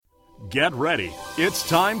Get ready. It's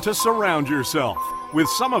time to surround yourself with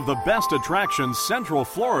some of the best attractions Central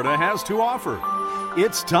Florida has to offer.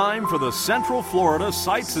 It's time for the Central Florida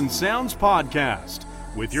Sights and Sounds Podcast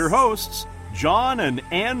with your hosts, John and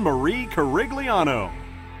Anne Marie Carigliano.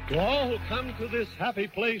 To all who come to this happy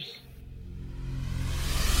place,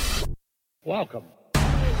 welcome.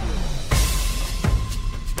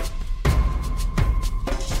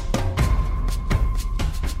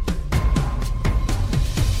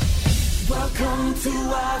 Welcome to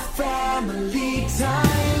our family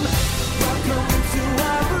time. Welcome to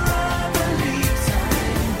our brotherly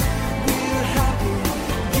time. We're happy,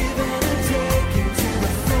 giving and taking to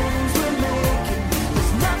the friends we're making.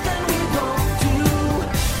 There's nothing we won't do.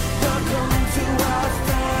 Welcome to our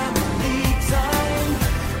family time.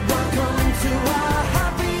 Welcome to our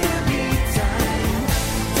happy to be time.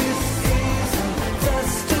 This is a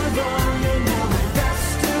festival, you know the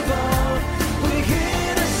best of all. We're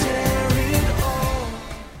here to share it all.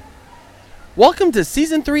 Welcome to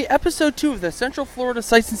Season 3, Episode 2 of the Central Florida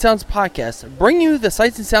Sights and Sounds Podcast, bringing you the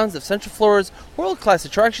sights and sounds of Central Florida's world-class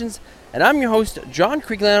attractions. And I'm your host, John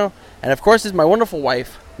Carigliano, and of course is my wonderful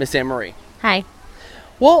wife, Miss Anne Marie. Hi.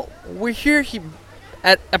 Well, we're here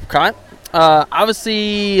at Epcot.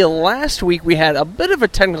 Obviously, last week we had a bit of a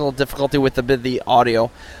technical difficulty with the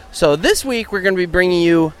audio. So this week we're going to be bringing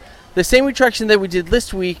you the same attraction that we did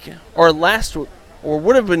this week, or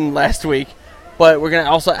would have been last week, but we're going to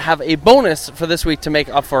also have a bonus for this week to make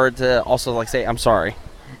up for it, to also say I'm sorry.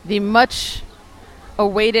 The much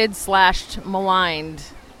awaited / maligned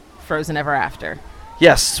Frozen Ever After.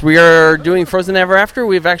 Yes, we are doing Frozen Ever After.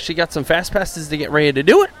 We've actually got some fast passes to get ready to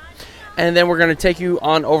do it. And then we're going to take you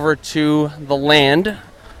on over to the land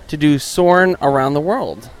to do Soarin' Around the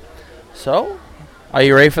World. So, are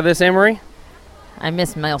you ready for this, Anne-Marie? I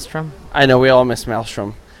miss Maelstrom. I know we all miss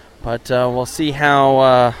Maelstrom. But we'll see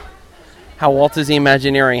how Walt Disney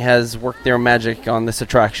Imagineering has worked their magic on this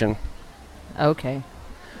attraction. Okay.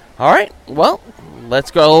 All right, well, let's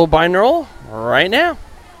go binaural right now.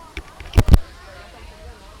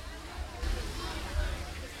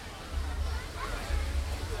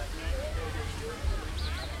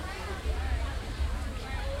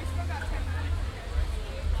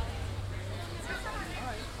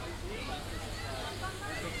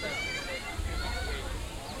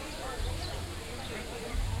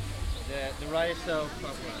 The ride is so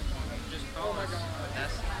popular. Oh my god.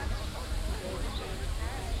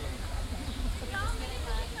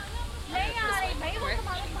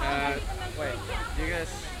 Wait, do you guys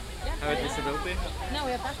have a disability? No,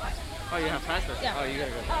 we have fast pass. Oh, you have fast pass? Yeah. Oh, you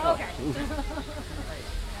gotta go. Oh, okay.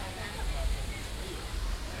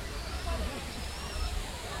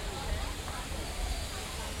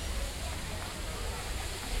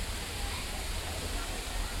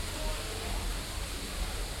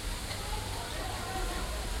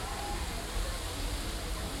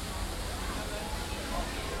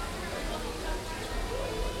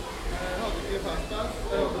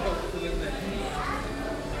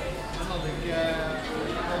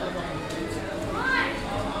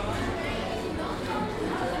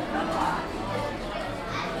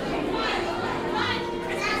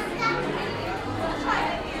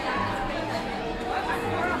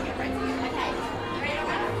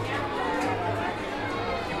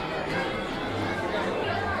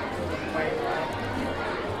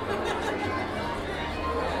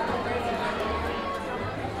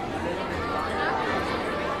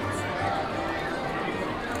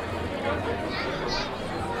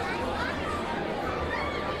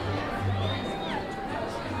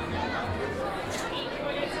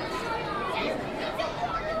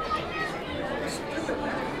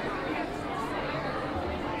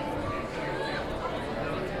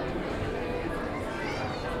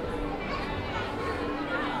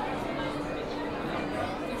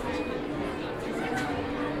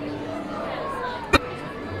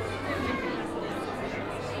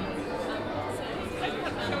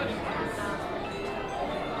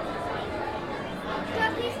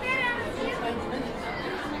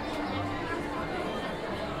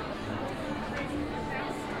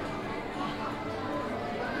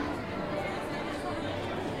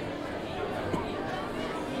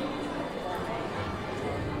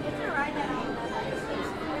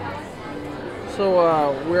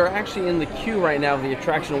 So we're actually in the queue right now of the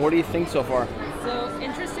attraction. What do you think so far? So,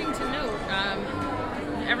 interesting to note,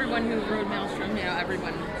 everyone who rode Maelstrom,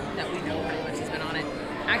 everyone that we know pretty much has been on it.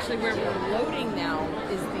 Actually, where we're loading now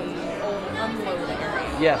is the old unload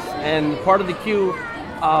area. Yes, and part of the queue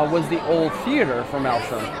was the old theater for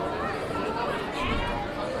Maelstrom.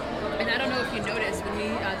 And I don't know if you noticed, when we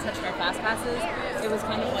touched our fast passes, it was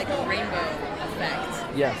kind of like a rainbow effect.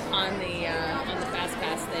 Yes. on the Fast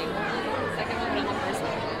Pass thing. Second one, but on the first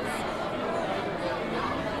one it is.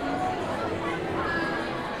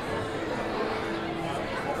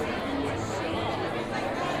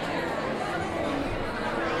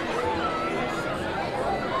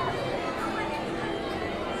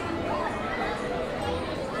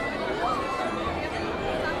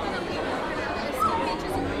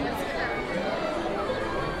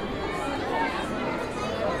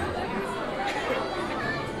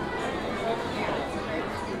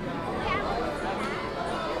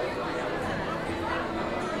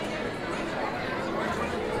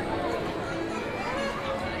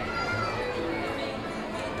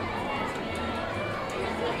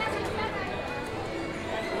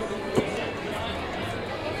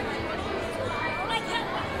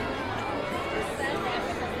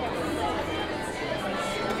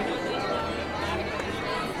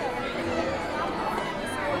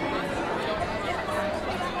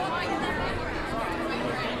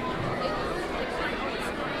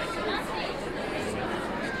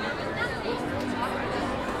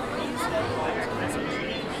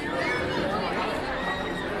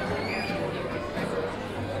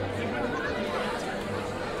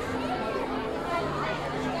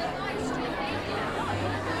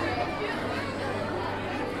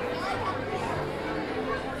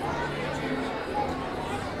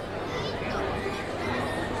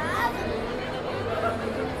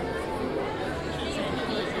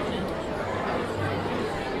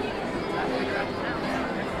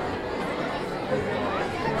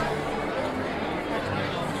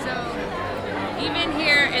 Even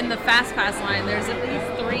here in the Fast Pass line, there's at least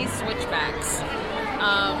 3 switchbacks.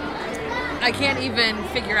 I can't even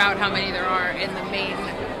figure out how many there are in the main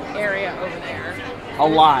area over there. A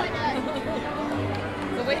lot.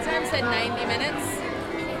 The wait time said 90 minutes.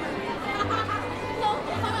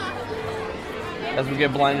 As we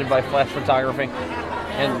get blinded by flash photography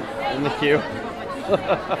in the queue.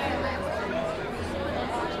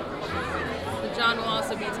 John will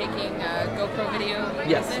also be taking GoPro video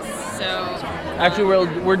Yes. of this, so Actually,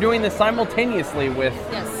 we're doing this simultaneously with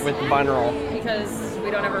Yes. with the binaural. because we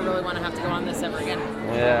don't ever really want to have to go on this ever again.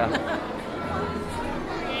 Yeah.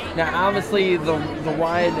 Now, obviously, the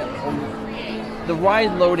ride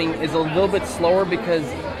loading is a little bit slower because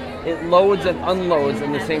it loads and unloads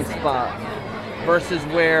in the same spot, versus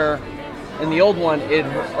where in the old one it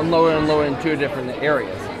unloaded and unloaded in 2 different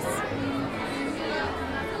areas.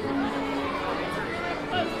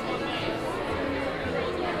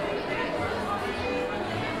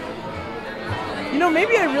 You know,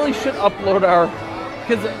 maybe I really should upload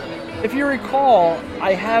because if you recall,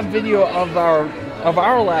 I have video of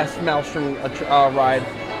our last Maelstrom ride.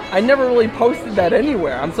 I never really posted that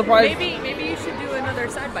anywhere. I'm surprised. Maybe you should do another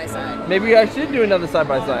side by side. Maybe I should do another side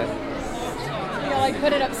by side. Like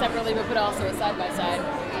put it up separately, but put also a side by side.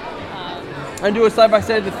 And do a side by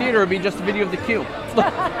side at the theater. It'd be just a video of the queue.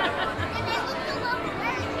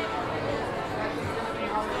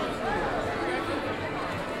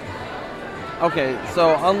 Okay,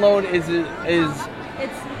 so unload is It's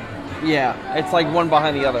yeah, it's like one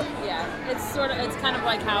behind the other. yeah, it's kind of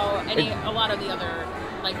like how a lot of the other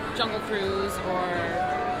like Jungle Cruise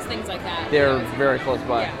or things like that. They're you know, very close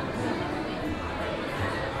by. yeah.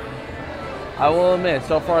 I will admit,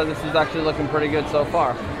 so far this is actually looking pretty good so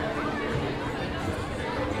far.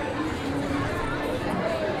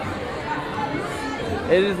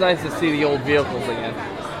 It is nice to see the old vehicles again,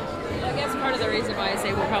 I guess part of the reason why I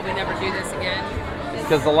say we'll probably never do this again is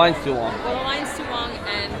because the line's too long. well, the line's too long,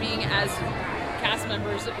 and being as cast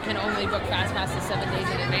members can only book Fast Passes 7 days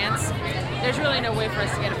in advance, there's really no way for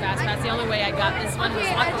us to get a Fast Pass. The only way I got this one was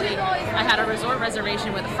luckily I had a resort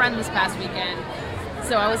reservation with a friend this past weekend,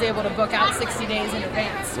 so I was able to book out 60 days in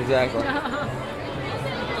advance. Exactly.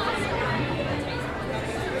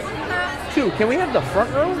 2, can we have the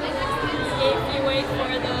front row? If you wait for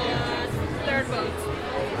the third boat.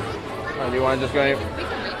 Or do you want to just go? We can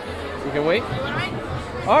wait. We can wait. You want to wait?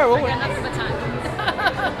 All right, we'll I wait. got nothing but time.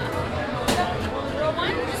 Row 1?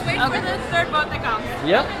 Just wait for the third boat that comes.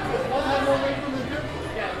 Yep.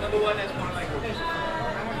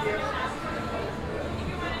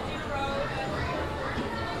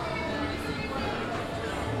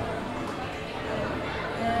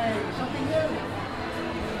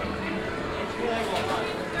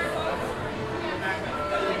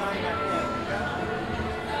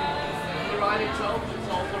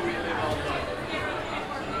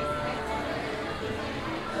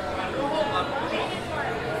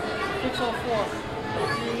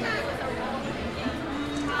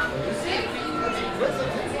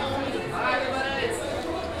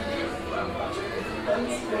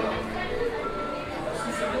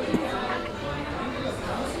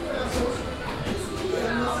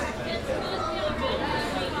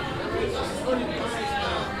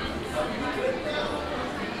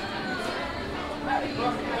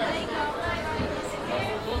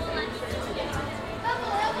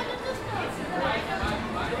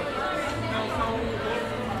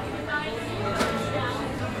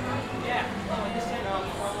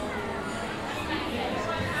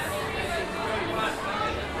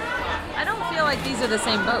 these are the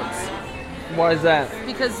same boats. Why is that?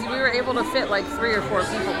 Because we were able to fit like 3 or 4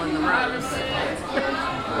 people in the rows.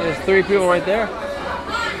 There's 3 people right there.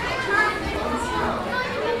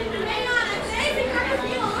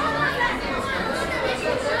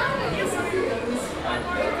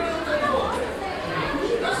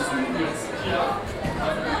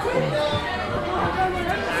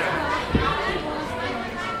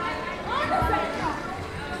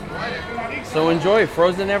 So enjoy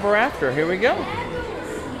Frozen Ever After. Here we go.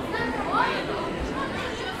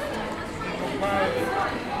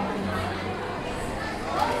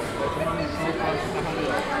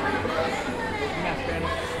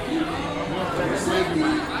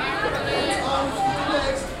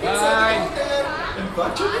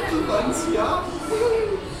 Faccio ansia.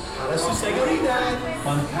 Para su seguridad,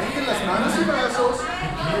 mantengan las manos y brazos y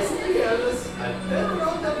pies y piernas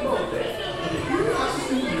alrededor del bote. Y a sus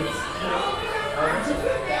niños. Arms are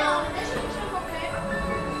put down.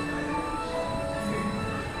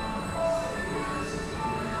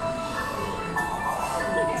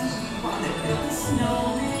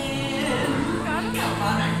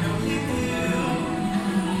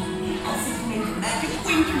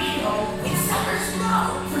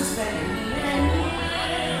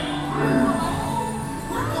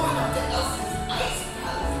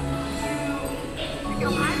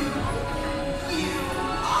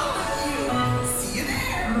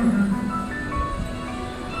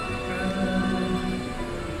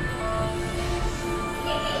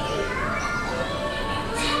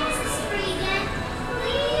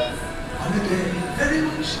 On a day very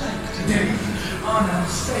much like today, Anna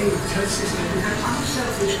saved her sister with an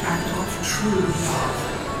unselfish act of true love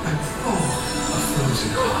and for a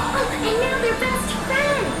frozen heart. And now they're best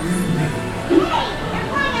friends. Hey, they're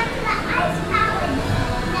going up to the ice palace.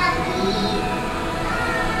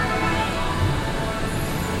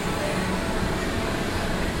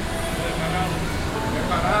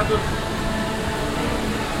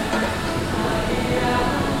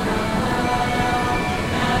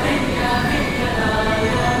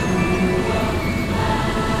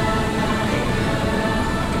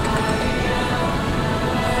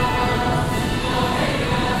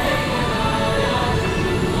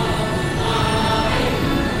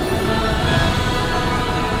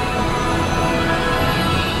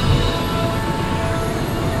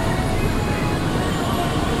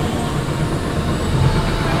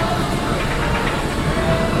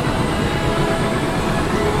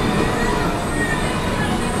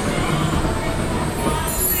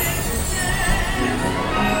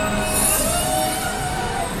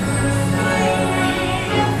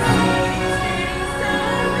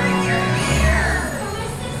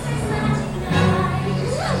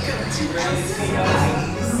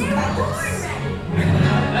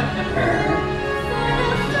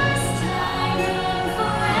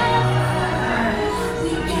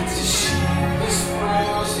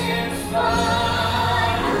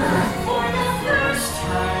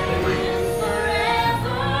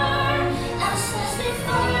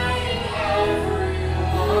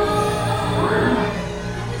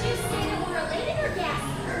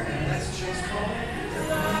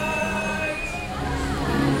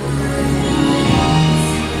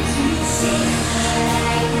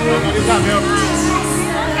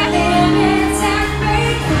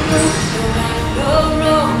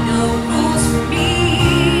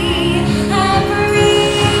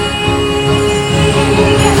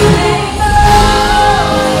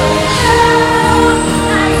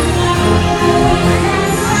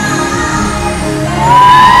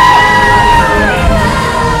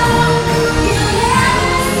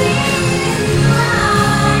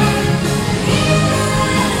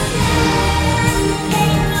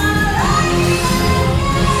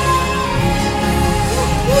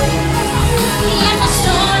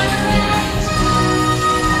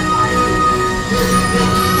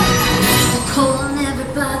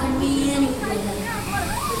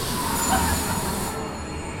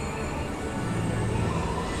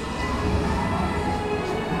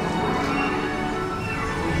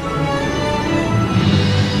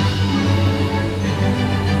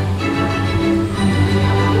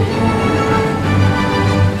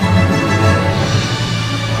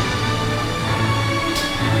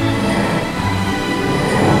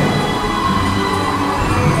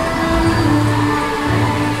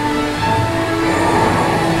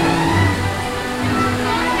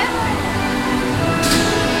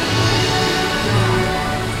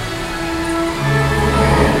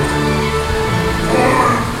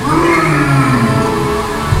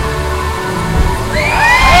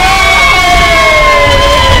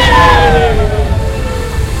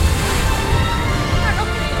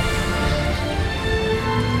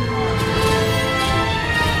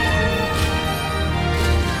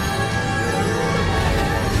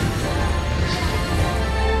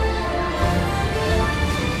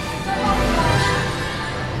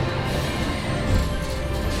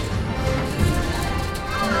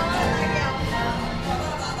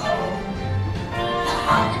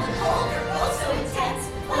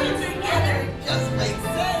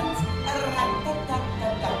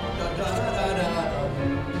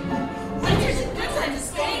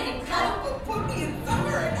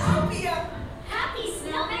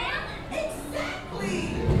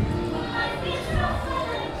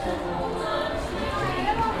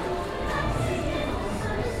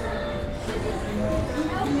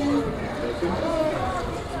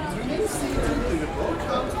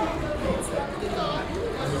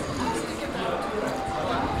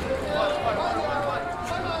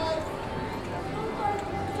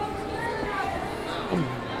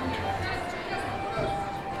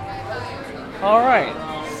 All right,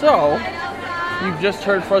 so you've just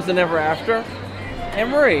heard Frozen Ever After.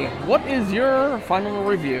 Anne-Marie, what is your final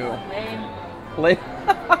review? Lame.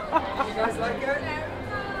 You guys like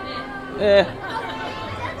it?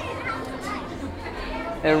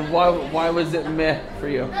 And why was it meh for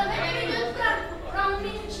you?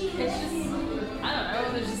 It's just, I don't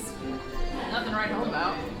know, there's just nothing to write home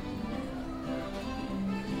about.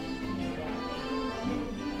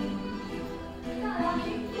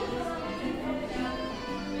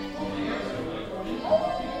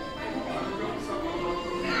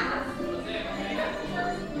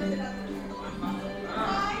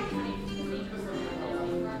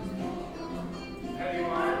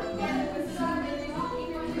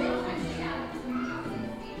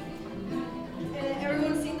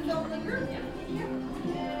 Everyone seen the film Linger?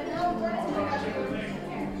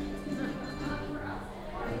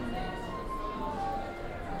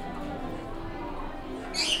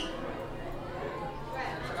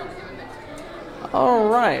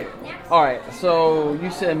 All right. So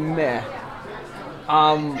you said meh.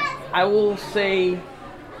 I will say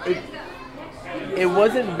it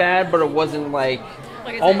wasn't bad, but it wasn't like,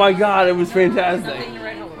 Like I oh said, my god, it was fantastic. Nothing to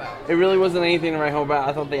write home about. It really wasn't anything to write home about.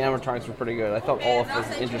 I thought the animatronics were pretty good. I thought Olaf was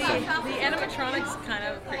interesting. The animatronics kind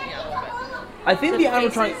of creep me out a little bit. I think the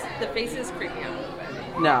animatronics. The faces creep me out a little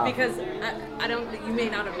bit. No. Because I don't, you may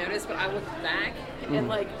not have noticed, but I looked back and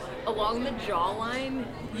like along the jawline,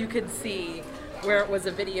 you could see where it was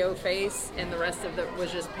a video face and the rest of it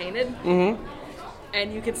was just painted. Mm-hmm.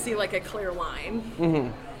 And you could see like a clear line. Mm-hmm.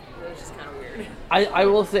 It was just kind of weird. I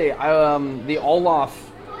will say, the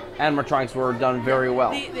Olaf animatronics were done very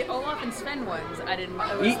well. The Olaf and Sven ones, I didn't.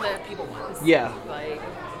 It was the people ones. Yeah.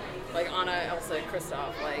 Like Anna, Elsa,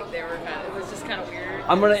 Kristoff, like they were kind of. It was just kind of weird.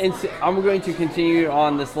 I'm going to continue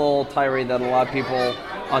on this little tirade that a lot of people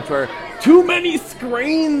on Twitter. Too many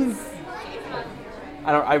screens.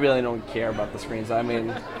 I really don't care about the screens. I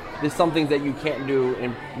mean, there's some things that you can't do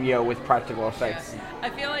with practical effects. I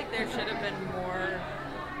feel like there should have been more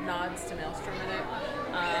nods to Maelstrom in it.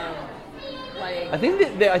 I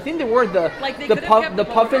think there were the Like, they the could have kept the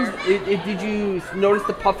puffins. polar Did you notice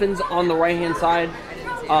the puffins on the right hand side?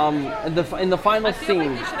 In the final I feel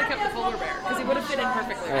scene. like they should have kept the polar bear because he would have fit in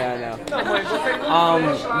perfectly. Yeah, I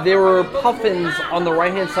know. There were puffins on the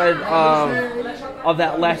right hand side of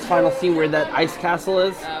that last final scene where that ice castle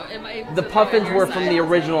is. The puffins were from the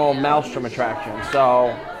original Maelstrom attraction,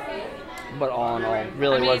 so. But all in all,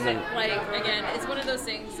 really wasn't. Like, again, it's one of those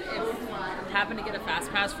things. If we happen to get a fast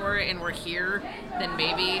pass for it and we're here, then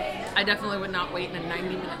maybe. I definitely would not wait in a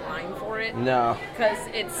 90-minute line for it. No. Because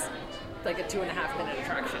it's like a 2.5-minute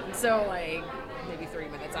attraction. So, like, maybe 3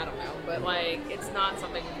 minutes, I don't know. But, like, it's not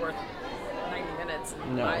something worth 90 minutes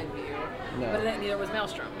in my view. No. But neither was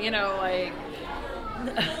Maelstrom. You know, like.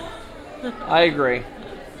 I agree.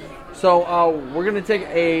 So, we're going to take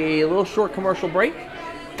a little short commercial break.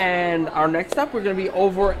 And our next stop, we're going to be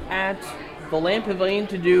over at the Land Pavilion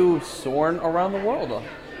to do Soarin' Around the World.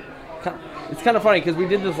 It's kind of funny because we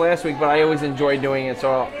did this last week, but I always enjoy doing it,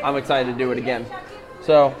 so I'm excited to do it again.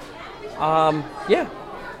 So, yeah.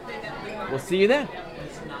 We'll see you then.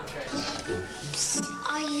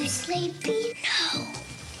 Are you sleepy? No.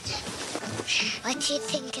 What do you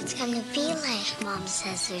think it's gonna be like? Mom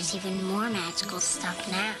says there's even more magical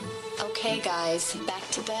stuff now. Okay, guys, back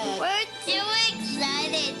to bed. We're too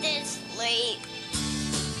excited to sleep.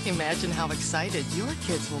 Imagine how excited your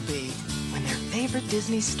kids will be when their favorite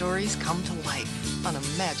Disney stories come to life on a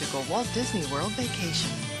magical Walt Disney World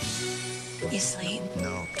vacation. You sleep?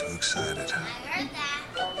 No, too excited. I heard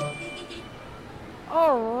that.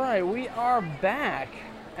 All right, we are back.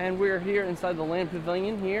 And we're here inside the Land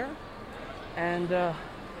Pavilion here. And,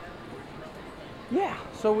 yeah,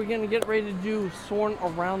 so we're going to get ready to do Soarin'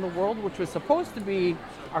 Around the World, which was supposed to be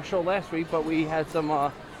our show last week, but we had some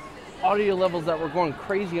audio levels that were going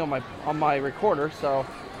crazy on my recorder, so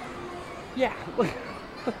yeah.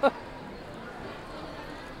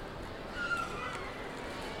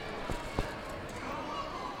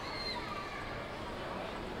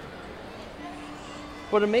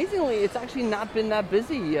 But amazingly, it's actually not been that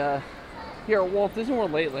busy here at Walt Disney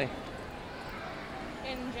World lately.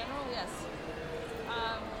 In general, yes.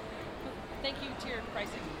 Thank you, tiered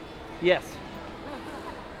pricing. Yes.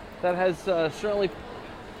 That has certainly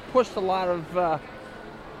pushed a lot of,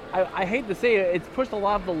 I hate to say it, it's pushed a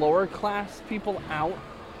lot of the lower class people out,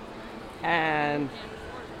 and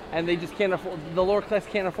they just can't afford, the lower class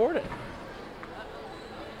can't afford it.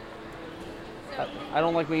 I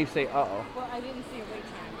don't like when you say uh-oh. Well, I didn't see a wait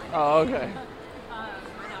time. Oh, okay. Now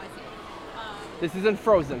I see. This isn't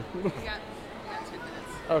Frozen. We got 2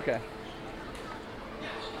 minutes. Okay.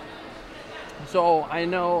 So I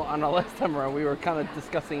know on our last time around we were kind of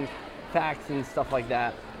discussing facts and stuff like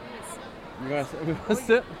that. You want to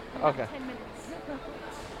sit? Okay. 10 minutes.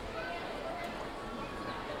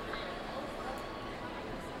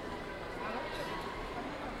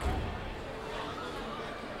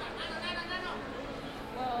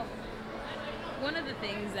 Well, one of the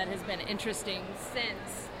things that has been interesting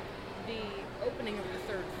since the opening of the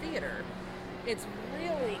third theater, it's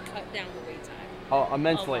really cut down the wait time. Oh,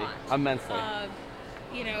 immensely. A lot. Immensely.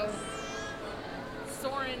 You know,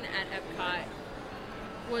 Soarin' at Epcot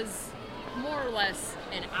was more or less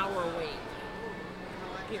an hour wait,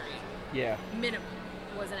 period. Yeah. Minimum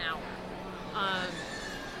was an hour.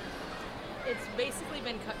 It's basically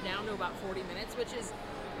been cut down to about 40 minutes, which is,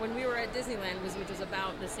 when we were at Disneyland, which was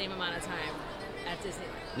about the same amount of time at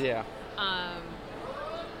Disneyland. Yeah.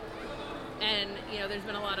 And, you know, there's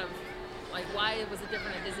been a lot of, like, why was it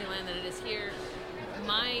different at Disneyland than it is here?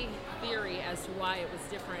 My theory as to why it was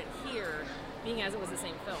different here, being as it was the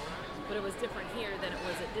same film, but it was different here than it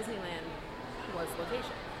was at Disneyland, was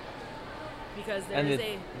location. Because there is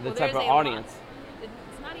the type of audience.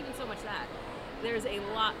 It's not even so much that. There's a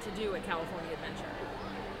lot to do at California Adventure,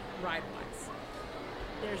 ride-wise.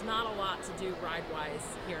 There's not a lot to do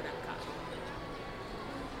ride-wise here at Epcot.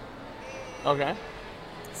 Okay.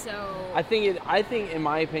 So I think in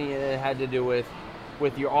my opinion it had to do with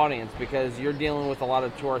your audience, because you're dealing with a lot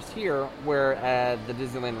of tourists here, where at the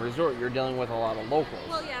Disneyland Resort you're dealing with a lot of locals.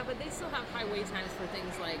 Well, yeah, but they still have high wait times for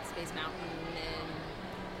things like Space Mountain and,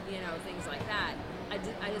 you know, things like that. I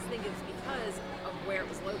just think it's because of where it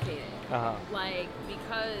was located. Uh-huh. Like,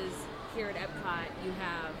 because here at Epcot you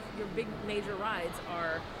have your big major rides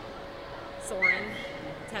are Soarin',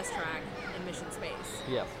 Test Track, and Mission Space.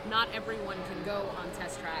 Yes. Not everyone can go on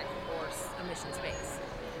Test Track or a Mission Space.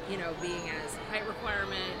 You know, being as height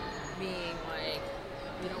requirement, being like,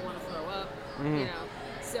 you don't want to throw up, you know.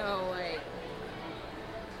 So, like,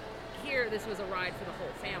 here, this was a ride for the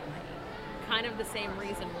whole family. Kind of the same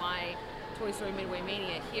reason why Toy Story Midway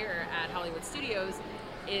Mania here at Hollywood Studios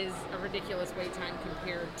is a ridiculous wait time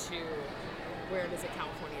compared to where it is at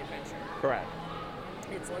California Adventure. Correct.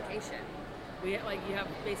 Its location. You have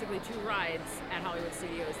basically 2 rides at Hollywood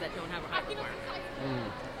Studios that don't have a height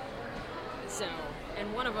requirement. So,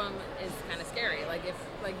 and one of them is kind of scary. Like, if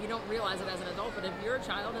you don't realize it as an adult, but if you're a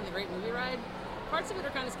child in the Great Movie Ride, parts of it are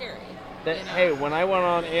kind of scary. You know? Hey, when I went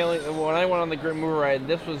on the Great Movie Ride,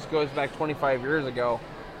 this goes back 25 years ago.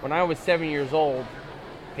 When I was 7 years old,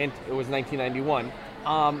 hint, it was 1991.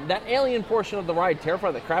 That alien portion of the ride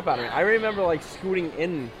terrified the crap out of me. I remember like scooting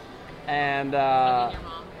in, and Your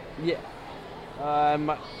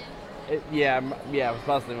mom. yeah, it was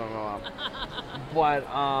possibly my mom.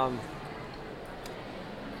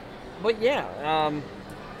 But yeah, I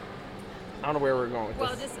don't know where we're going with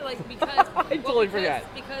Well, this. just like because I totally forgot.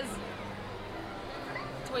 Because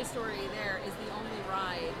Toy Story there is the only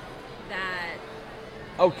ride that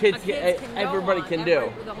Kids kids can go everybody on, can the do,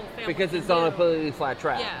 whole family because can it's on a do. completely flat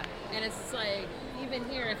track. Yeah, and it's just like, even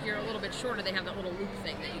here, if you're a little bit shorter, they have that little loop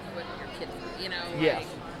thing that you can put your kid through, you know? Yes.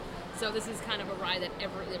 So this is kind of a ride that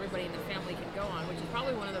everybody in the family can go on, which is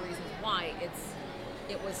probably one of the reasons why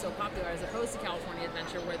it was so popular, as opposed to California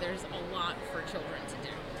Adventure, where there's a lot for children to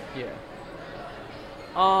do. Yeah.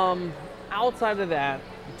 Outside of that,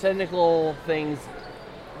 technical things,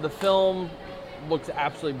 the film looks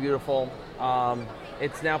absolutely beautiful.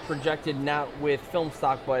 It's now projected not with film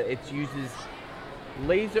stock, but it uses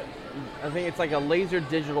laser. I think it's like a laser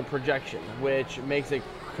digital projection, which makes it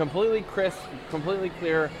completely crisp, completely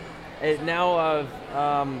clear. It now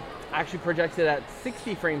actually projects it at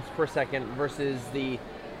 60 frames per second versus the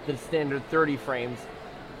standard 30 frames.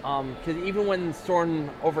 Because even when Soarin'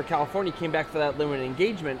 over California came back for that limited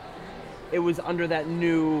engagement, it was under that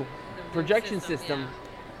new projection system,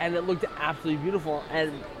 and it looked absolutely beautiful.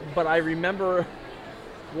 But I remember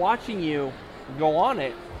watching you go on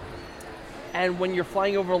it, and when you're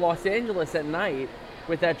flying over Los Angeles at night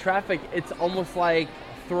with that traffic, it's almost like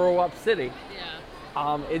Throw Up City.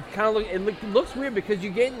 Yeah. It kind of looks weird because you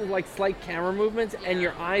get like slight camera movements, and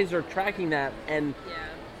your eyes are tracking that, and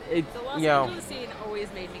it's the Los Angeles scene always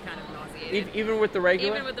made me kind of nauseated. Even with the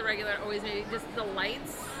regular. Even with the regular, it always made just the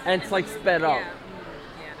lights. And it's like sped up.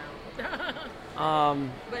 Yeah, no.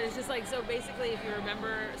 But it's just like, so basically, if you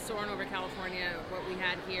remember Soarin' over California, what we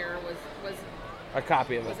had here was a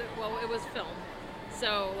copy of it. Well, it was film.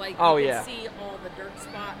 So like, you could see all the dirt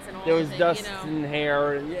spots and all. There was the dust you know, and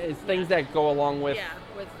hair. It's things that go along with. Yeah,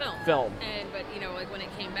 with film. Film. But you know, like when it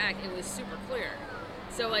came back, it was super clear.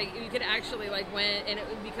 So like you could actually like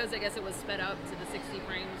because I guess it was sped up to the 60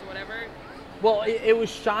 frames or whatever, Well, it was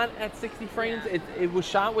shot at 60 frames. It was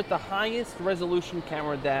shot with the highest resolution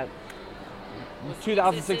camera that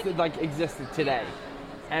 2006 existed today,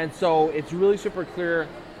 and so it's really super clear.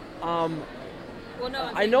 Well,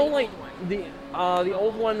 no, I know like the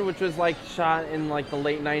old one, which was like shot in like the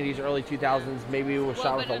late 90s, early 2000s. Maybe it was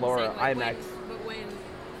shot with a lower IMAX. But when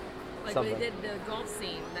like something. they did the golf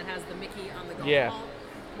scene that has the Mickey on the golf ball,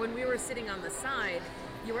 when we were sitting on the side,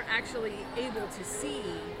 you were actually able to see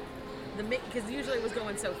the Mickey, because usually it was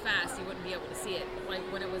going so fast you wouldn't be able to see it. But like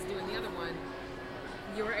when it was doing the other one,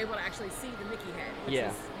 you were able to actually see the Mickey head, which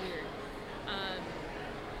is weird.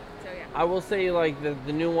 So yeah. I will say like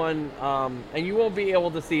the new one, and you won't be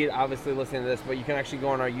able to see it obviously listening to this, but you can actually go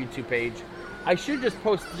on our YouTube page. I should just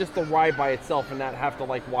post just the ride by itself and not have to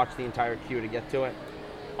like watch the entire queue to get to it.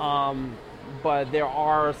 But there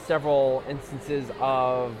are several instances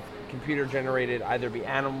of computer generated, either be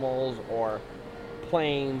animals or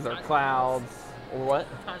planes or clouds or what?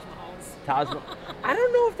 Taj Mahals. I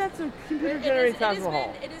don't know if that's a computer generated Taj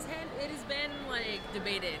Mahal. It has been like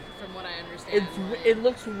debated from what I understand. It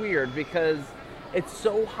looks weird because it's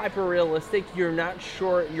so hyper realistic. You're not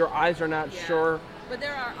sure. Your eyes are not sure. But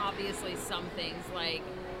there are obviously some things like,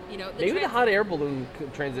 you know, maybe the hot air balloon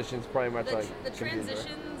transitions pretty much like the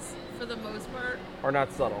transitions for the most part are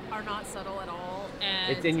not subtle. Are not subtle at all,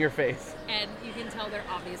 and it's in your face. And you can tell they're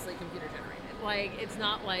obviously computer generated. Like it's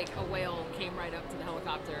not like a whale came right up to the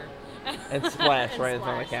helicopter and splashed right in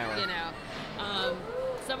front of the camera. You know,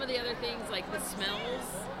 some of the other things like the smells,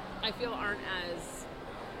 I feel aren't as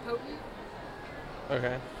potent.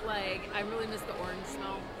 Okay. Like I really miss the orange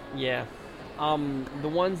smell. Yeah. The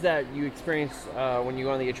ones that you experience when you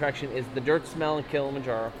go on the attraction is the dirt smell in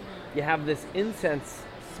Kilimanjaro. Mm-hmm. You have this incense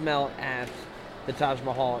smell at the Taj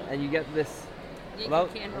Mahal, and you get this, well,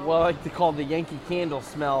 I like to call the Yankee Candle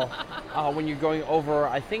smell when you're going over,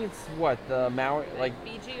 I think it's what, the Maui, like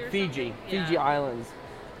Fiji Islands.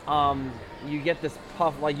 You get this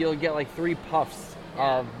puff, like you'll get like 3 puffs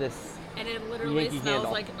of this and it literally Yankee smells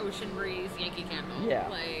Candle. like Ocean Breeze Yankee Candle. Yeah.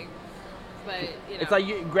 Like, but, you know. It's like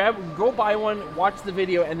you go buy one, watch the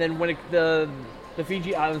video, and then when the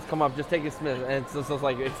Fiji Islands come up, just take a sniff, and it's just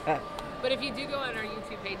like it's that. But if you do go on our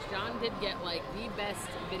YouTube page, John did get like the best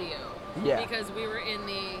video. Yeah. Because we were in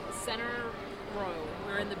the center row,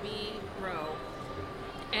 we were in the B row,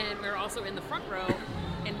 and we were also in the front row,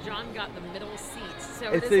 and John got the middle seat.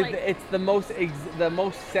 So it's the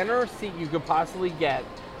most center seat you could possibly get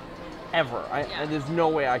ever. And there's no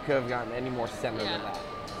way I could have gotten any more center than that.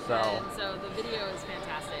 So the video is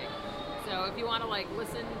fantastic. So if you want to like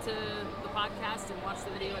listen to the podcast and watch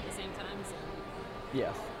the video at the same time.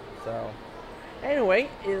 Yes. So anyway,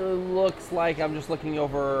 it looks like I'm just looking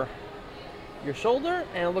over your shoulder,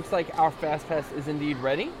 and it looks like our Fast Pass is indeed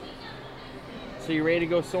ready. So you ready to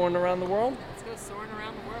go soaring around the world? Let's go soaring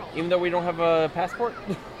around the world. Even though we don't have a passport?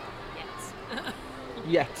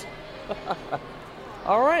 Yet.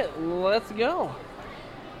 All right, let's go.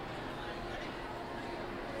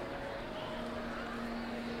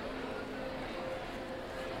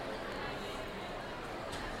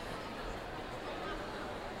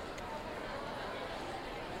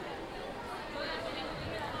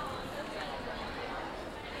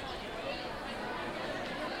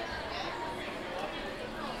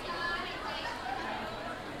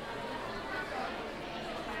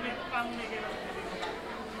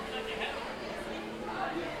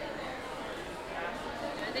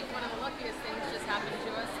 I think one of the luckiest things just happened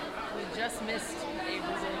to us. We just missed a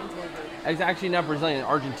Brazilian tour group. It's actually not Brazilian,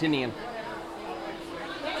 Argentinian.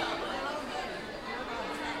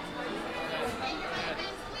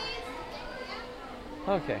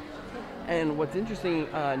 Okay. And what's interesting,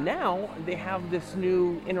 now they have this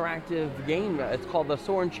new interactive game. It's called the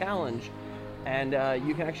Soarin' Challenge. And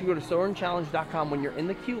you can actually go to soarinchallenge.com when you're in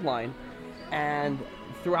the queue line. And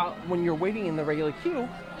throughout, when you're waiting in the regular queue,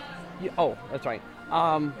 that's right.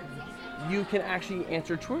 You can actually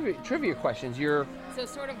answer trivia questions. So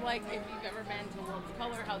sort of like if you've ever been to World of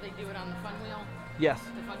Color, how they do it on the Fun Wheel. Yes.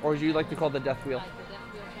 Or as you like to call the Death Wheel. Like the Death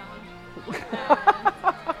Wheel challenge.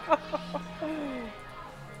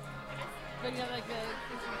 But you know, like the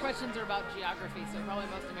questions are about geography, so probably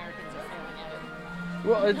most Americans are failing at it.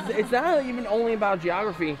 Well, it's not even only about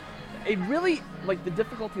geography. It really, like, the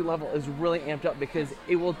difficulty level is really amped up because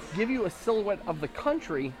it will give you a silhouette of the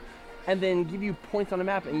country and then give you points on the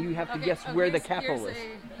map, and you have to guess where the capital is.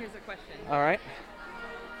 Here's a question. All right.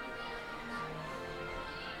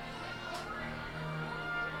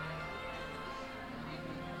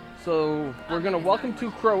 So we're going to welcome to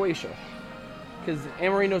Croatia because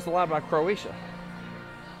Anne-Marie knows a lot about Croatia.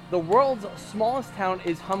 The world's smallest town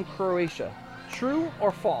is Hum, Croatia. True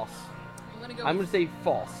or false? gonna go. I'm going to say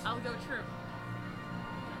false. I'll go true.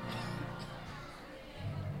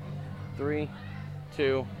 3,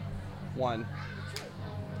 2, 1.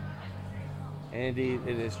 And indeed,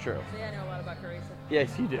 it is true. See, I know a lot about Croatia.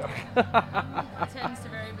 Yes, you do. It tends to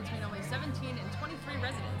vary between only 17 and 23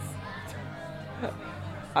 residents.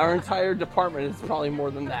 Our entire department is probably more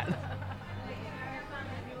than that.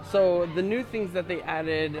 So the new things that they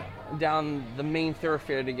added down the main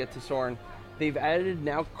thoroughfare to get to Soren, they've added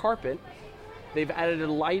now carpet. They've added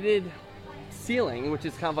a lighted ceiling, which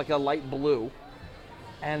is kind of like a light blue.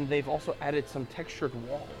 And they've also added some textured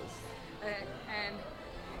walls. And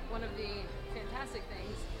one of the fantastic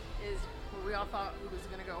things is where we all thought it was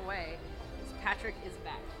going to go away is Patrick is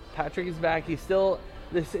back. Patrick is back. He's still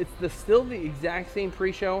still the exact same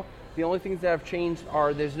pre-show. The only things that have changed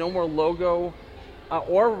are there's no more logo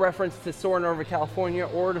or reference to Soren over California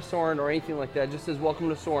or to Soren or anything like that. It just says welcome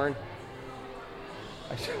to Soren.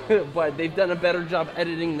 But they've done a better job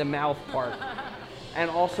editing the mouth part.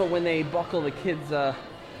 And also when they buckle the kids'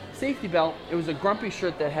 safety belt, it was a Grumpy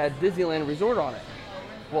shirt that had Disneyland Resort on it.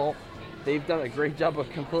 Well, they've done a great job of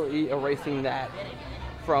completely erasing that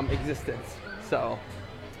from existence. So,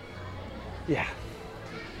 yeah.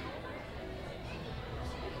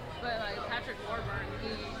 But like Patrick Warburton, he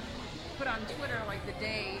put on Twitter like the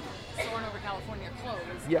day Soren over California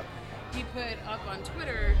closed. Yep. He put up on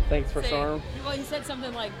Twitter. Thanks for Soren. Well, he said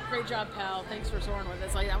something like, "Great job, pal. Thanks for Soren with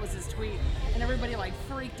us." Like that was his tweet, and everybody like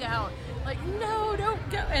freaked out. Like, no, don't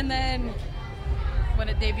go. And then when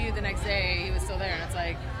it debuted the next day, he was still there, and it's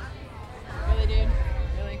like, really, dude,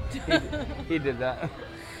 really? He did that.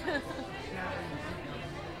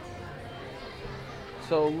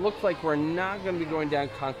 So it looks like we're not going to be going down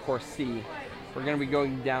Concourse C. We're going to be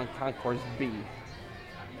going down Concourse B.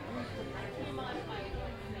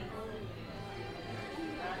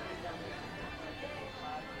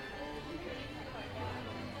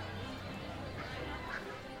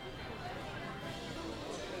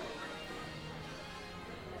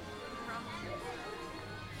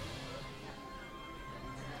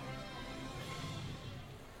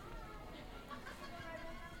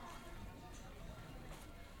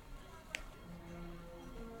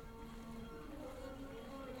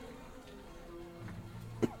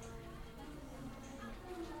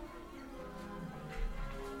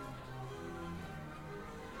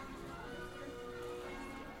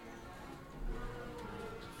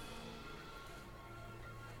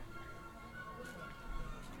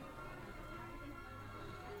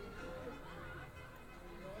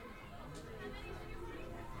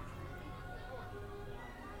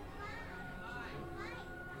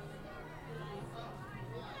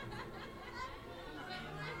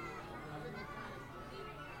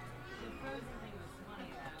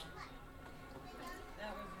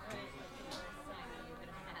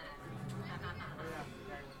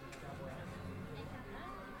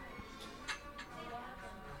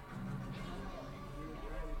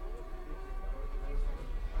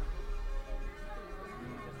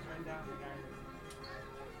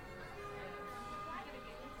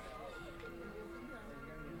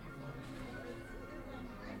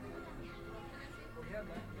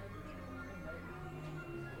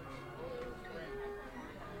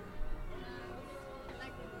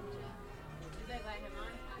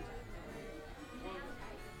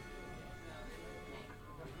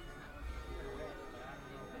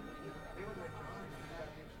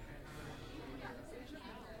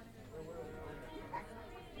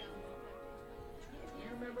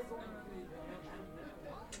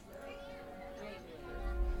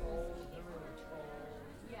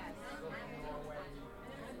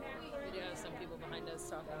 We do have some people behind us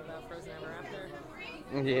talking about Frozen Ever After.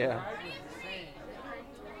 Yeah.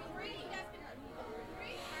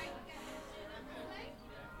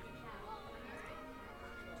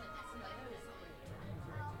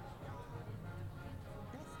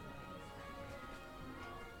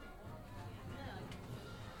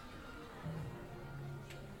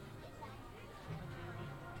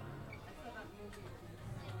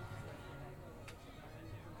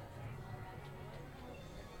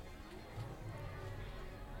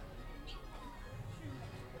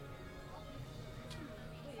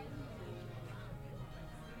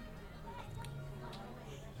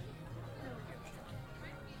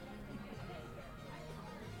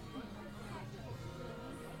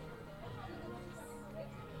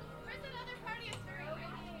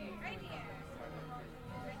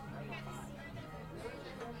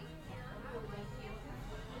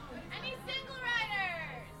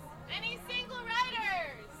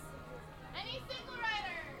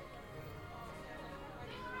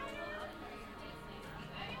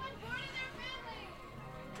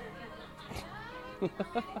 So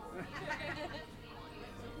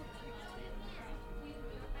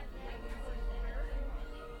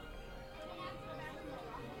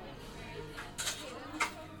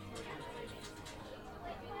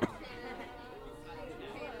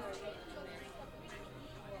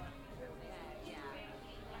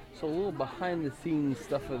a little behind the scenes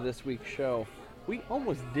stuff of this week's show. We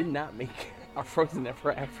almost did not make our Frozen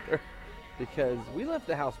Ever After because we left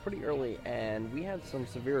the house pretty early and we had some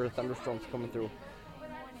severe thunderstorms coming through.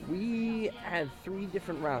 We had 3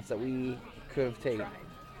 different routes that we could have taken.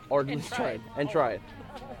 Or just tried.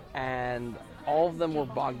 And all of them were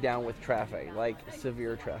bogged down with traffic, like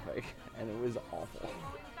severe traffic. And it was awful.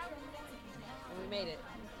 And we made it.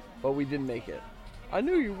 But we did make it. I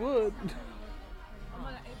knew you would.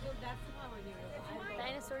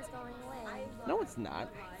 Dinosaurs going away. No, it's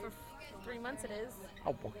not. For 3 months it is.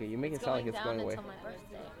 Oh, okay. You make it sound like it's going away. Until my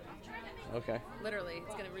birthday. Okay. Literally,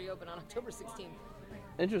 it's going to reopen on October 16th.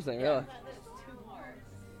 Interesting, really.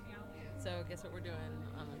 So guess what we're doing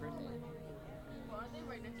on my birthday?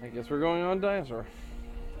 I guess we're going on Dinosaur.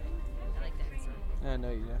 I like dinosaur. I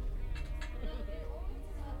know you do.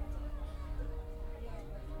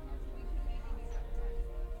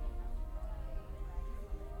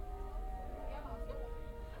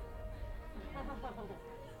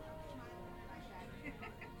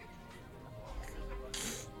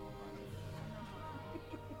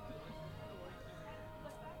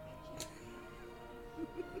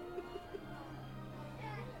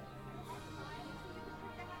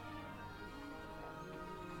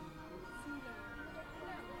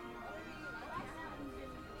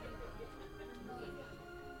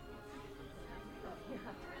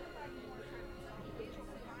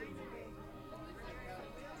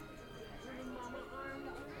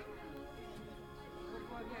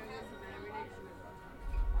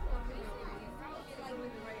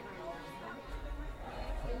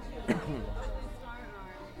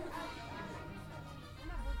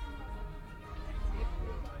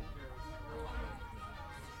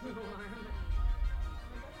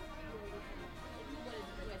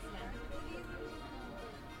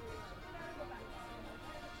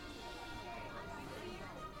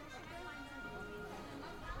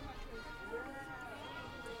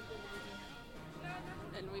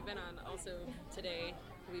 And we've been on, also today,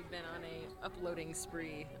 we've been on a uploading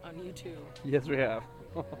spree on YouTube. Yes, we have.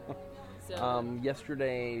 So,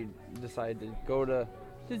 Yesterday, decided to go to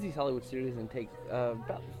Disney's Hollywood Studios and take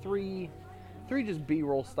about three just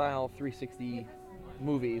B-roll style 360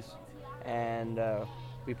 movies, and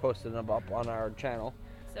we posted them up on our channel.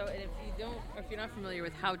 so if you're not familiar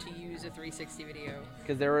with how to use a 360 video,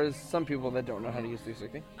 Because there is some people that don't know how to use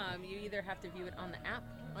 360. you either have to view it on the app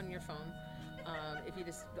on your phone. If you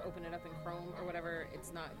just open it up in Chrome or whatever,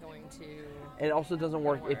 it's not going to. It also doesn't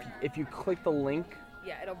work if you click the link.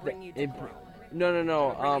 Yeah, it'll bring you to Chrome. No.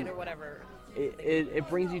 It'll bring you to whatever. It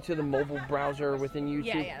brings you to the mobile browser within YouTube,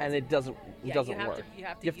 Yeah, and it doesn't you work. have to you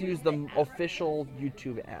have to use the official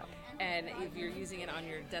YouTube app. And if you're using it on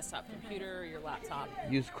your desktop computer or your laptop,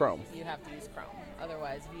 Use Chrome. you have to use Chrome.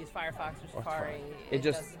 Otherwise, if you use Firefox or Safari,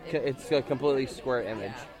 It's a completely square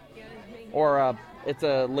image, Yeah. or it's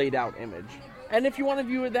a laid out image. And if you want to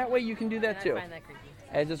view it that way, you can do that And too. I find that creepy.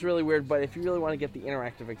 And it's just really weird. But if you really want to get the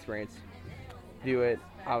interactive experience, do it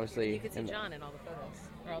obviously. You could see in the- John in all the photos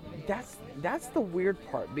or all the videos. That's the weird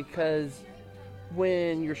part, because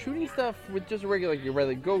when you're shooting stuff with just a regular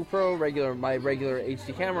GoPro, my regular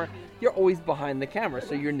HD camera, you're always behind the camera,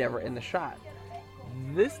 so you're never in the shot.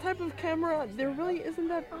 This type of camera, there really isn't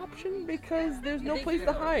that option because there's no place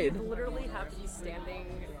to hide. You literally have to be standing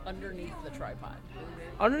underneath the tripod.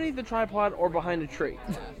 Underneath the tripod or behind a tree.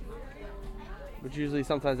 Which usually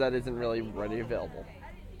sometimes that isn't really readily available.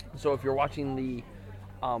 So if you're watching the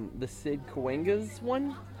Sid Cahuenga's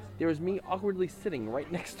one, there's me awkwardly sitting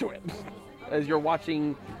right next to it. As you're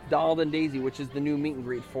watching Donald and Daisy, which is the new meet and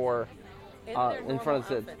greet for in front of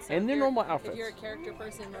Sid. Outfits. And their normal outfits. If you're a character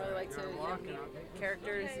person, really like to meet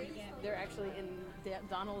characters, they're actually in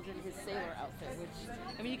Donald in his sailor outfit, which,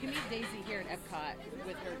 I mean, you can meet Daisy here at Epcot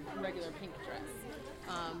with her regular pink dress.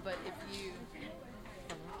 But if you...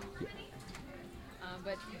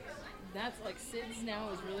 but that's like Sid's now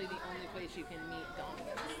is really the only place you can meet Donald in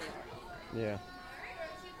his sailor outfit. Yeah.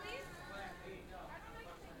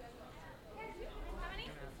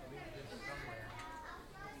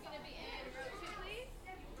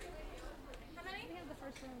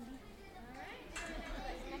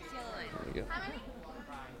 There we go.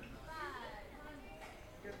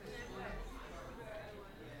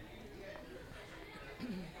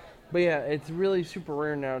 But yeah, it's really super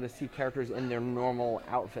rare now to see characters in their normal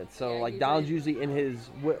outfits. So Yeah, like usually- Donald's usually in his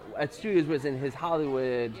at studios was in his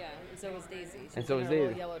Hollywood, Yeah, and so was Daisy. And so in was her little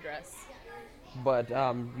Daisy. yellow dress. but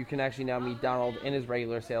you can actually now meet Donald in his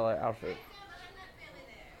regular sailor outfit.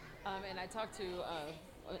 And I talked to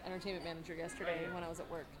an entertainment manager yesterday when I was at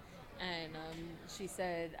work, and she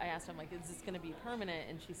said, I asked him, like, is this going to be permanent?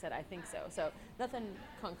 And she said, I think so. So nothing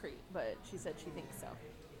concrete, but she said she thinks so.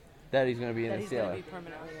 That he's going to be in That his he's going sailor. to be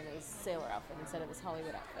permanently in his sailor outfit instead of his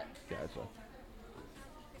Hollywood outfit. Gotcha.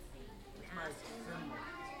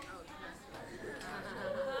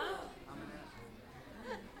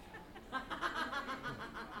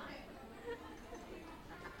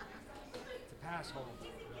 It's a pass hole. The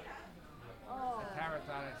parrot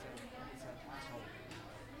thought it's an asshole.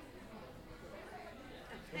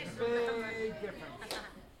 It's a big difference.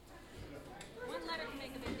 One letter can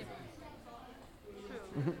make a big difference.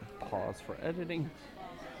 Pause for editing.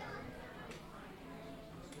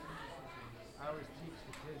 I always teach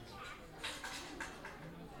the kids.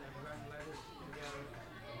 They write letters together.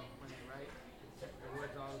 When they write, the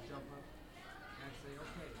words all jump up. And I say,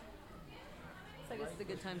 okay. So I guess it's a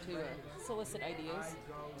good time to solicit ideas.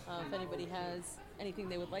 If anybody has anything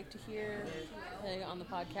they would like to hear on the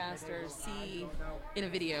podcast or see in a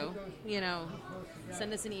video,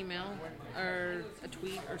 send us an email or a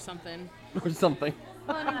tweet or something. Or something.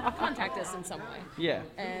 Well, I mean, contact us in some way. Yeah.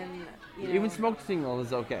 And Even smoke signal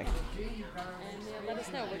is okay. And let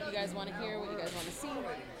us know what you guys want to hear, what you guys want to see.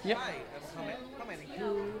 Yep. Hi, how many?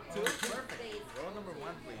 Two. Perfect. Roll number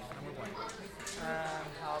one, please. Number one.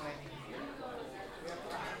 How many here?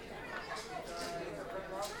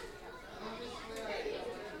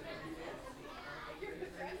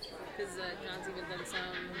 Because John's even done some.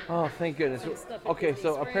 Oh, thank goodness. Some stuff at Okay, Disney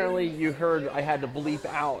so Springs. apparently you heard I had to bleep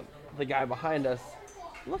out the guy behind us.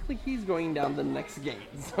 Luckily, he's going down the next gate,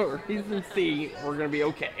 so he's in C. We're gonna be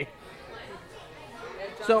okay.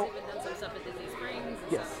 John's So- even done some stuff at Disney Springs.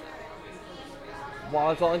 And Yes. stuff.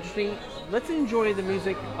 While it's all interesting, let's enjoy the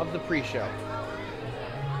music of the pre-show.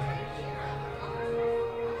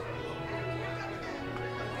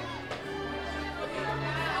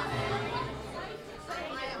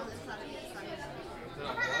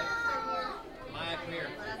 Maya, come here.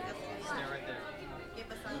 Stay right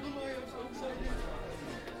there.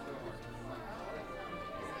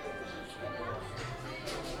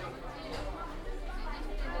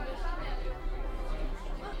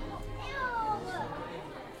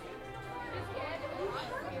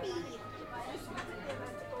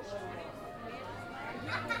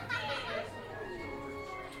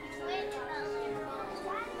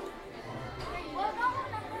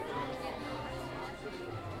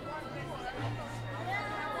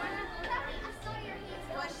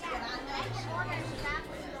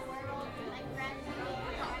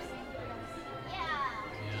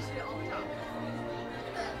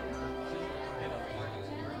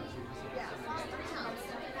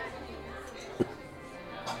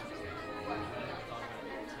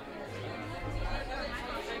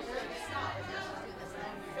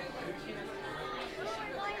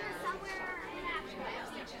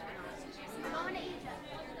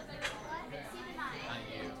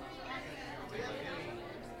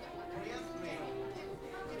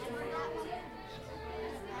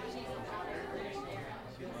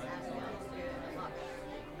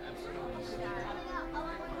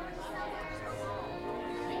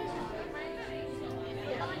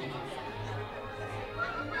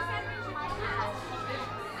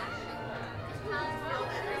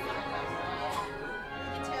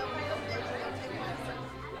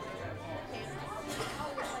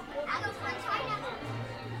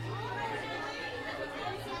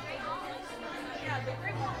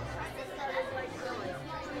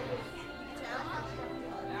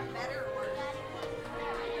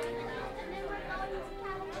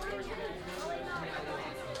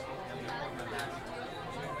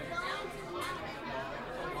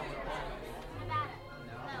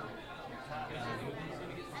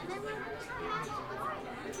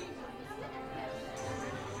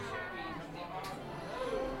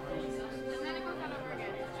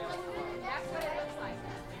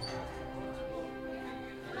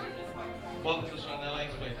 Welcome to Chanel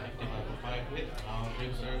Express 55 with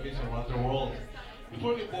trip service around the world.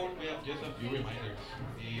 Before we board, we have just a few reminders.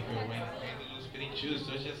 If you're wearing any loose-fitting shoes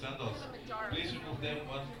such as sandals, please remove them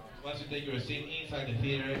once you take your seat inside the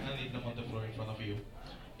theater and leave them on the floor in front of you.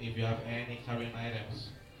 If you have any carry-on items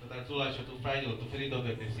that are too large or too fragile to fit into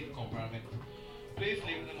the seat compartment, please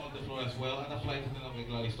leave them on the floor as well, and a flight attendant will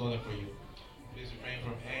gladly store them for you. Please refrain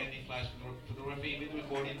from any flash photography, video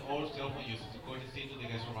recording, or cell phone usage, courtesy to the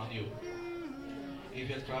guests around you. if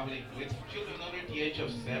you're traveling with children under the age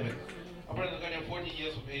of 7. A parental guardian 14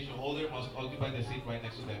 years of age or older must occupy the seat right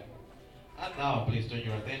next to them. And now, please turn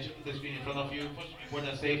your attention to the screen in front of you for some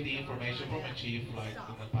important safety information from my Chief Flight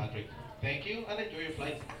Attendant Patrick. Thank you and enjoy your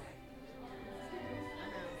flight.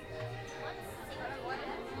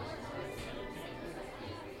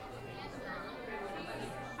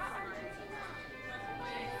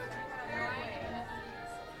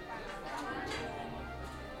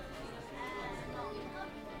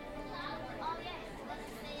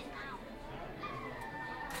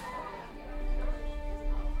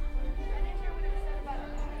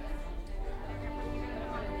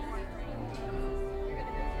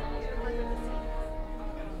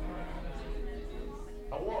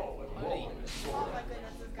 Hello and welcome to Florida.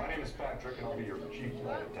 My name is Patrick and I'll be your chief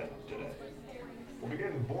flight attendant today. We'll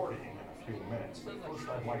begin boarding in a few minutes, but first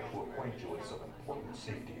I'd like to acquaint you with some important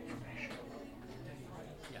safety information.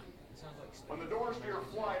 When the doors to your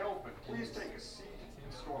flight open, please take a seat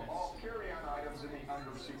and store all carry-on items in the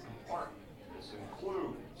underseat compartment. This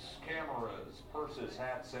includes cameras, purses,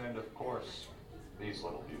 hats, and of course, these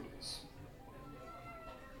little beauties.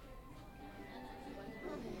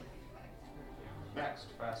 Next,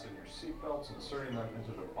 fasten your seatbelts, inserting them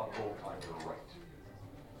into the buckle on your right.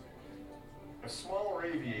 As smaller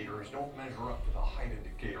aviators don't measure up to the height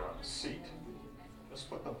indicator on the seat. Just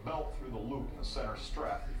put the belt through the loop in the center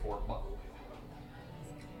strap before buckling.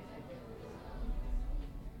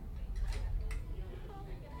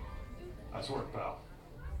 Nice work, pal.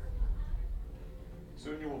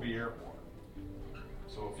 Soon you will be airborne.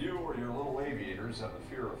 So if you or your little aviators have a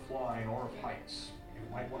fear of flying or of heights, you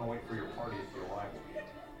might want to wait for your party at the arrival gate.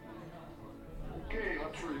 Okay,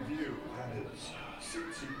 let's review. That is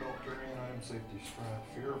seatbelt, carry-on item, safety strap,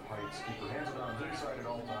 fear of heights, keep your hands and arms inside at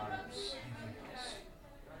all times.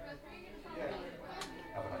 Yeah.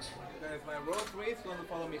 Have a nice one. Guys, my row 3 is going to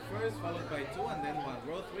follow me first, followed by 2, and then 1.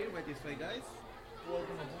 Row 3, right this way, guys.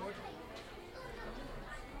 Welcome aboard.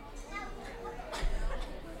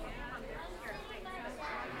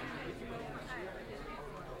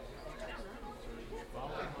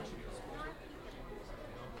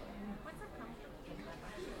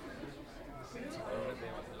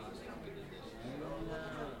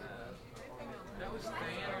 That was Stan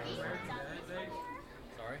on American Dad Day.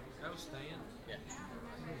 Sorry? That was Stan. Yeah.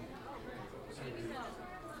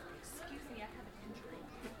 Excuse me, I have an injury.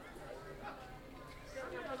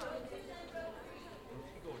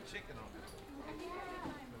 You go with chicken on it.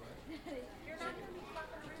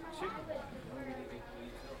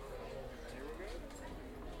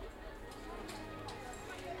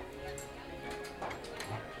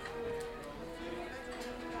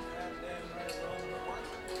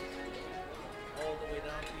 All the way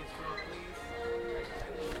down to your front, please.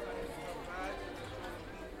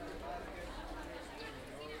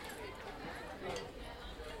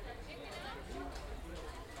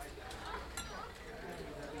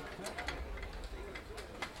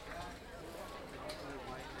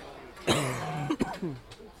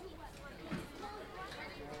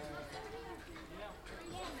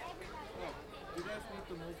 You guys need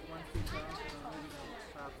to move 1 feet down so we can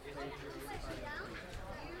stop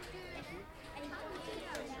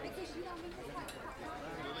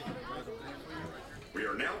We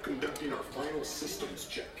are now conducting our final systems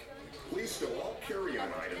check. Please stow all carry-on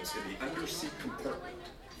items in the underseat compartment.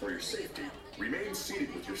 For your safety, remain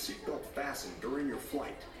seated with your seatbelt fastened during your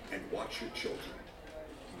flight and watch your children.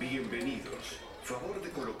 Bienvenidos. Favor de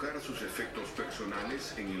colocar sus efectos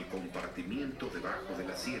personales en el compartimiento debajo del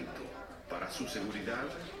asiento. Para su seguridad,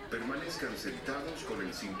 permanezcan sentados con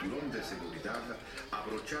el cinturón de seguridad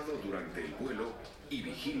abrochado durante el vuelo y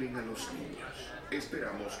vigilen a los niños.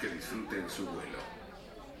 Esperamos que disfruten su vuelo.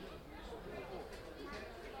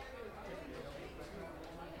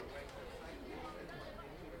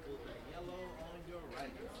 yellow on your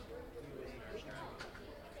right.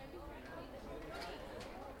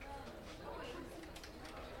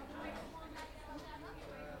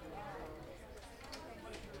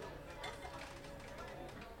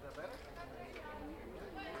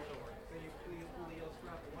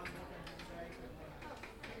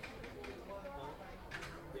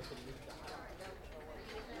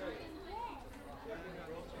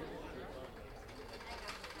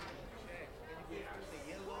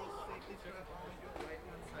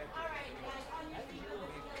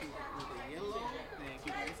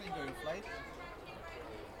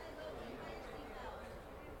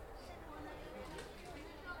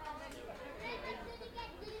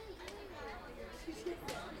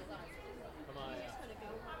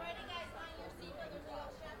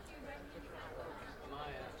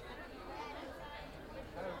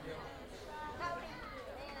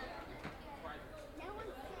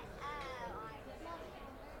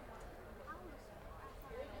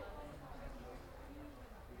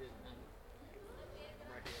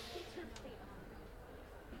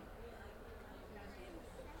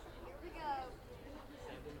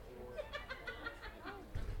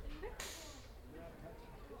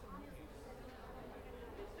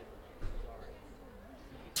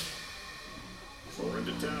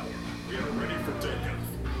 Return to tower. We are ready for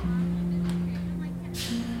takeoff.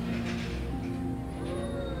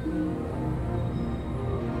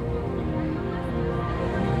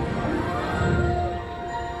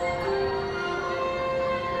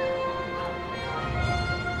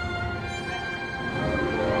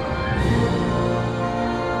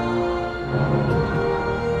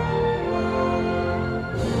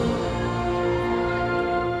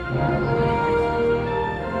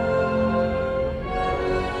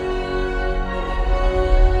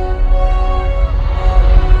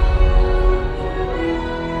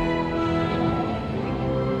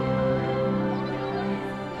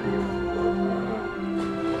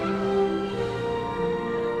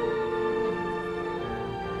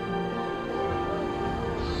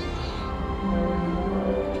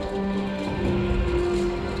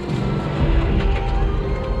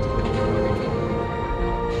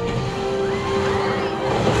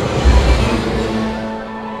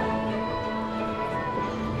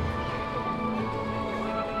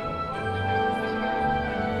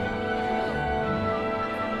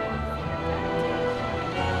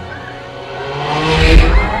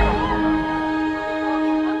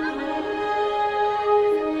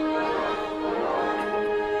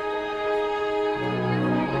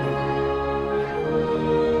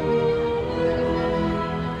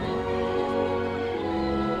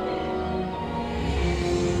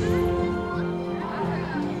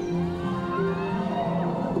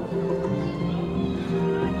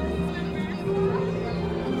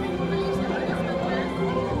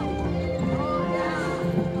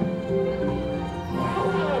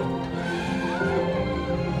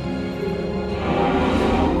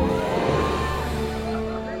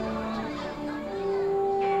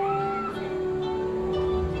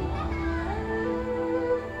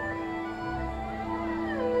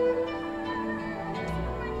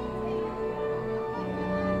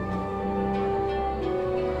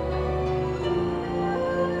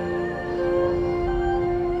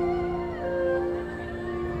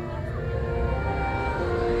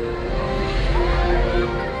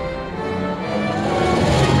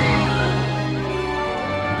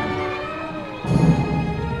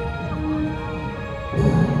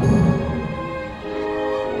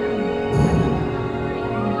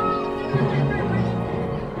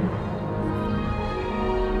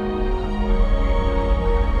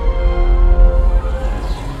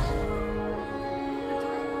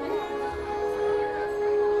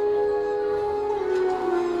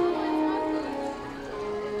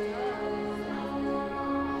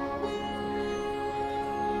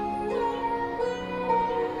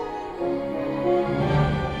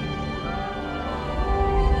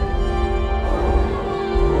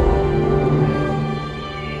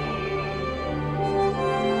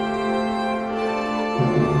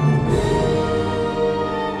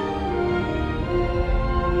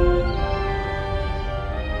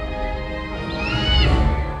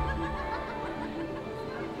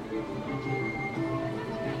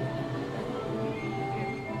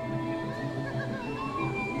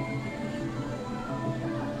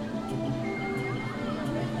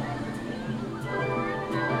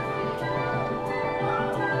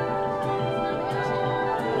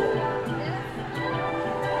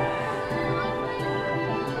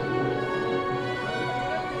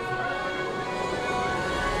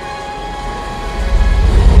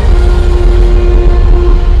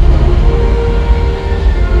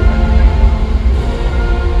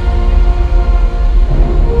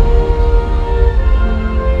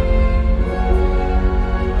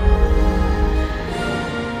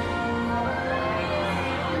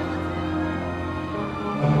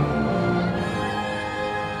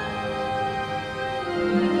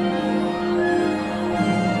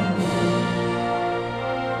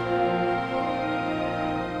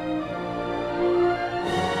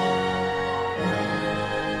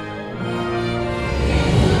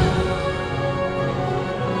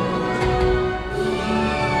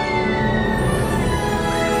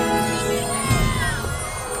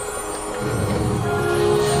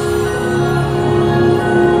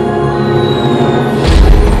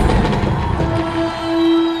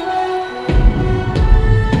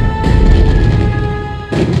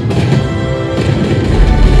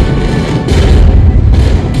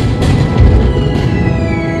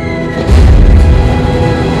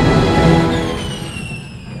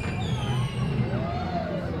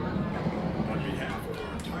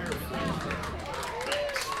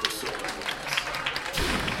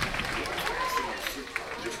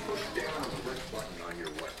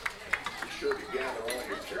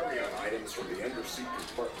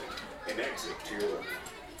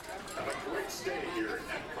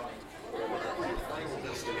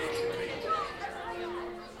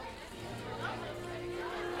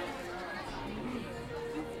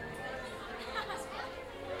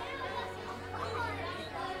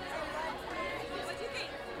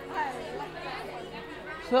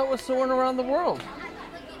 So that was Soaring Around the World. So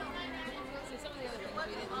some of the other things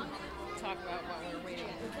we didn't talk about while we were waiting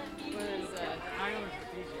was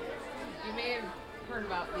you may have heard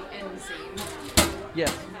about the end scene.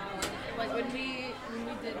 Yes. Like when we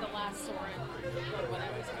did the last Soarin', when I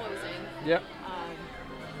was closing. Yep.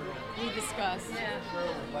 We discussed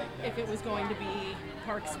if it was going to be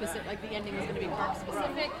park specific, like the ending was going to be park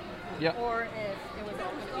specific, Yep. or if it was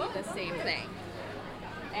all going to be the same thing.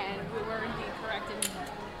 And we were indeed correct in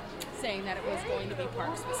saying that it was going to be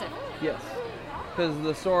park specific. Yes. Because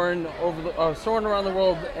the Soaring Around the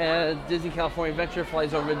World at Disney California Adventure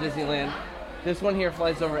flies over Disneyland. This one here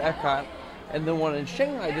flies over Epcot, and the one in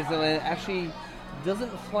Shanghai Disneyland actually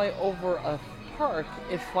doesn't fly over a park.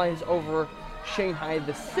 It flies over Shanghai,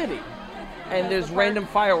 the city, and there's random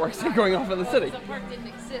fireworks that are going off in the city. The park didn't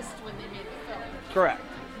exist when they made the film. Correct.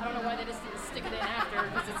 I don't know why they just didn't stick it in after,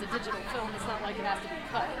 because it's a digital film. It's not like it has to be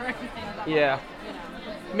cut or anything. Yeah. You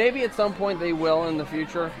know. Maybe at some point they will in the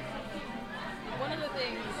future. One of the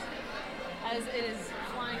things, as it is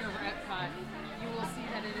flying over Epcot, you will see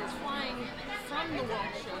that it is flying from the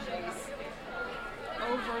World Showcase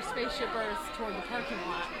over Spaceship Earth toward the parking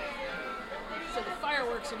lot. So the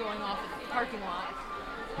fireworks are going off at the parking lot.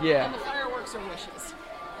 Yeah. And the fireworks are wishes.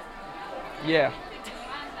 Yeah.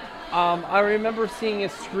 I remember seeing a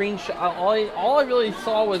screenshot. All I really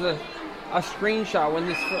saw was a screenshot when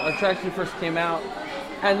this attraction first came out.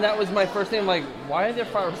 And that was my first thing. I'm like, why are there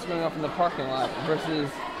fireworks going off in the parking lot versus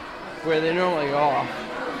where they normally go off?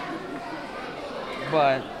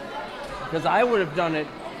 But, because I would have done it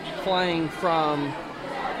flying from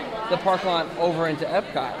the parking lot over into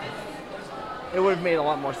Epcot. It would have made a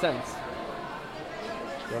lot more sense.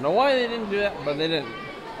 Don't know why they didn't do that, but they didn't.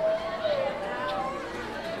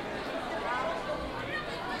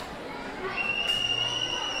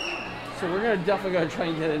 So we're definitely going to try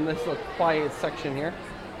and get in this little quiet section here.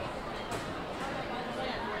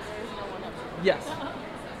 Yes.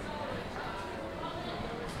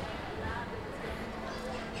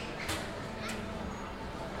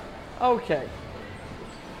 Okay.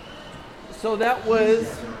 So that was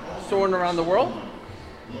Soaring Around the World.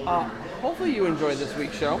 Hopefully you enjoyed this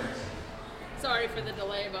week's show. Sorry for the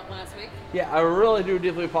delay about last week. Yeah, I really do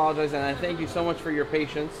deeply apologize, and I thank you so much for your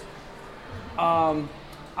patience.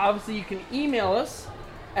 Obviously, you can email us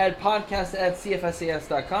at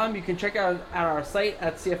podcast@cfsas.com. You can check out our site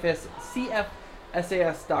at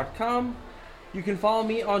cfsas.com. You can follow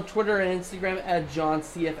me on Twitter and Instagram at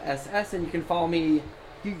JohnCFSS, and you can follow me.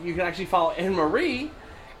 You can actually follow Anne-Marie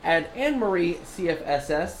at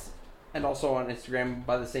AnneMarieCFSS, and also on Instagram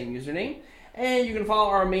by the same username. And you can follow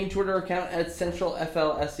our main Twitter account at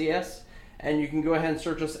CentralFLSES, and you can go ahead and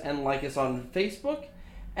search us and like us on Facebook.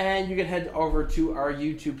 And you can head over to our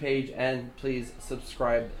YouTube page and please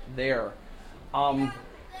subscribe there.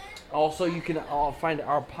 Also, you can find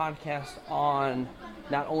our podcast on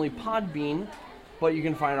not only Podbean, but you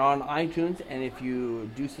can find it on iTunes. And if you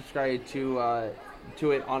do subscribe to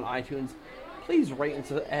it on iTunes, please rate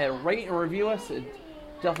and review us. It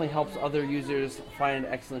definitely helps other users find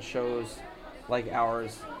excellent shows like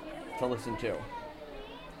ours to listen to.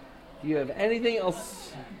 Do you have anything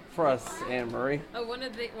else for us, Anne-Marie? Oh,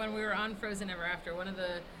 when we were on Frozen Ever After, one of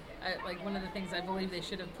the things I believe they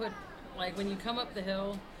should have put, like when you come up the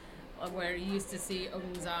hill, where you used to see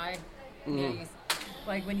Odin's Eye,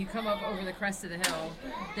 like when you come up over the crest of the hill,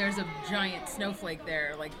 there's a giant snowflake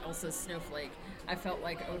there, like Elsa's snowflake. I felt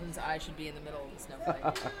like Odin's Eye should be in the middle of the snowflake.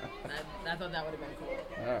 I thought that would have been cool.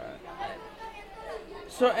 All right.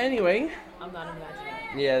 So anyway, I'm not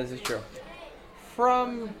imagining. Yeah, this is true.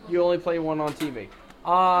 From You Only Play One on TV.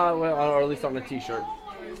 Or at least on a t-shirt.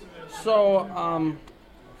 So,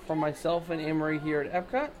 from myself and Anne-Marie here at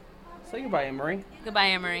Epcot, say goodbye, Anne-Marie. Goodbye,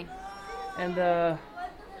 Anne-Marie. And,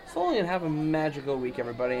 so long and have a magical week,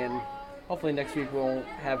 everybody, and hopefully next week we won't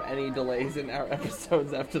have any delays in our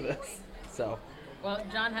episodes after this. So. Well,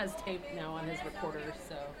 John has tape now on his recorder,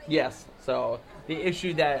 so. Yes, so the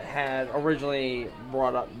issue that had originally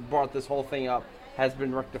brought this whole thing up has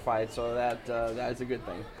been rectified, so that is a good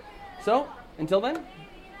thing. So, until then,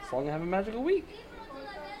 so long and have a magical week.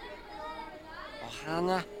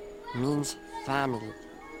 Ohana means family.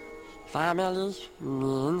 Family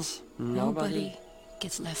means nobody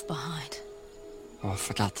gets left behind or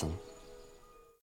forgotten.